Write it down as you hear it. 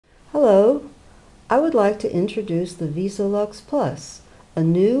Hello, I would like to introduce the VisoLux Plus, a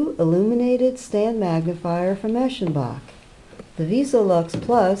new illuminated stand magnifier from Eschenbach. The VisoLux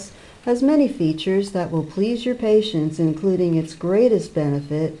Plus has many features that will please your patients, including its greatest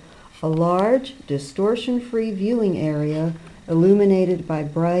benefit, a large, distortion-free viewing area illuminated by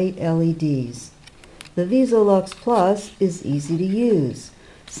bright LEDs. The VisoLux Plus is easy to use.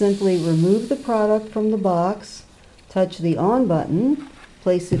 Simply remove the product from the box, touch the on button,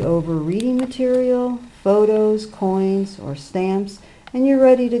 place it over reading material, photos, coins, or stamps, and you're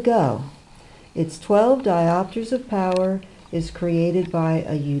ready to go. Its 12 diopters of power is created by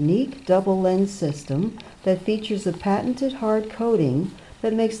a unique double lens system that features a patented hard coating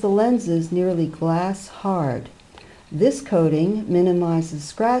that makes the lenses nearly glass hard. This coating minimizes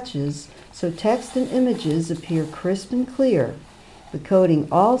scratches so text and images appear crisp and clear. The coating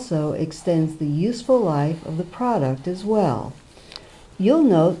also extends the useful life of the product as well. You'll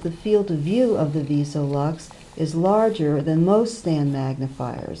note the field of view of the VisoLux is larger than most stand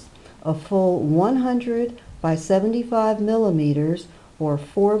magnifiers, a full 100 by 75 millimeters or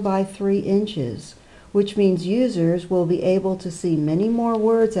 4 by 3 inches, which means users will be able to see many more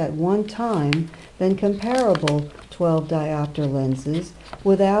words at one time than comparable 12 diopter lenses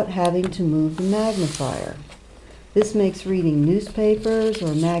without having to move the magnifier. This makes reading newspapers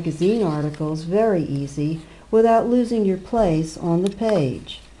or magazine articles very easy without losing your place on the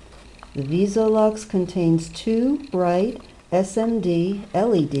page. The VisoLux contains two bright SMD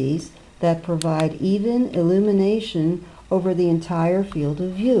LEDs that provide even illumination over the entire field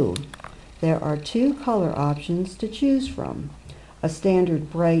of view. There are two color options to choose from: a standard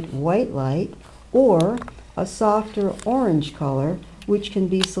bright white light or a softer orange color, which can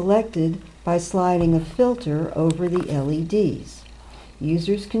be selected by sliding a filter over the LEDs.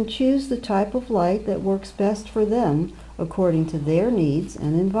 Users can choose the type of light that works best for them according to their needs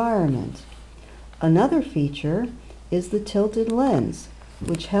and environment. Another feature is the tilted lens,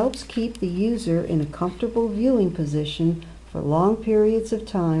 which helps keep the user in a comfortable viewing position for long periods of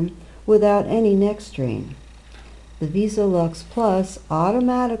time without any neck strain. The VisoLux Plus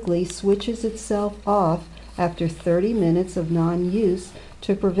automatically switches itself off after 30 minutes of non-use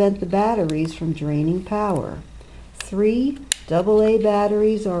to prevent the batteries from draining power. 3 AA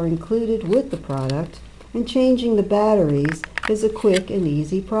batteries are included with the product, and changing the batteries is a quick and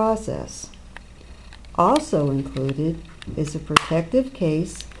easy process. Also included is a protective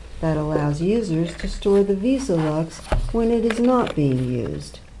case that allows users to store the VisoLux when it is not being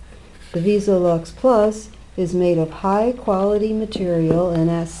used. The VisoLux Plus is made of high-quality material, and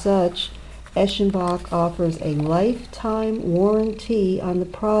as such, Eschenbach offers a lifetime warranty on the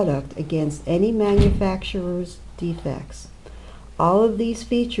product against any manufacturer's defects. All of these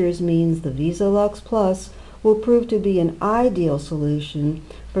features means the VisoLux Plus will prove to be an ideal solution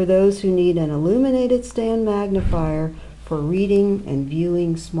for those who need an illuminated stand magnifier for reading and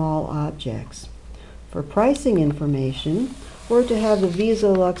viewing small objects. For pricing information, or to have the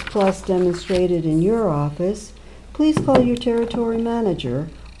VisoLux Plus demonstrated in your office, please call your territory manager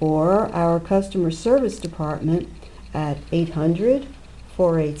or our customer service department at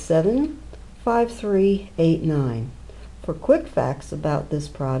 800-487-5389. For quick facts about this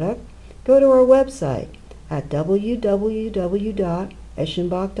product, go to our website at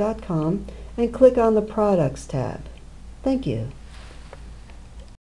www.eschenbach.com and click on the Products tab. Thank you.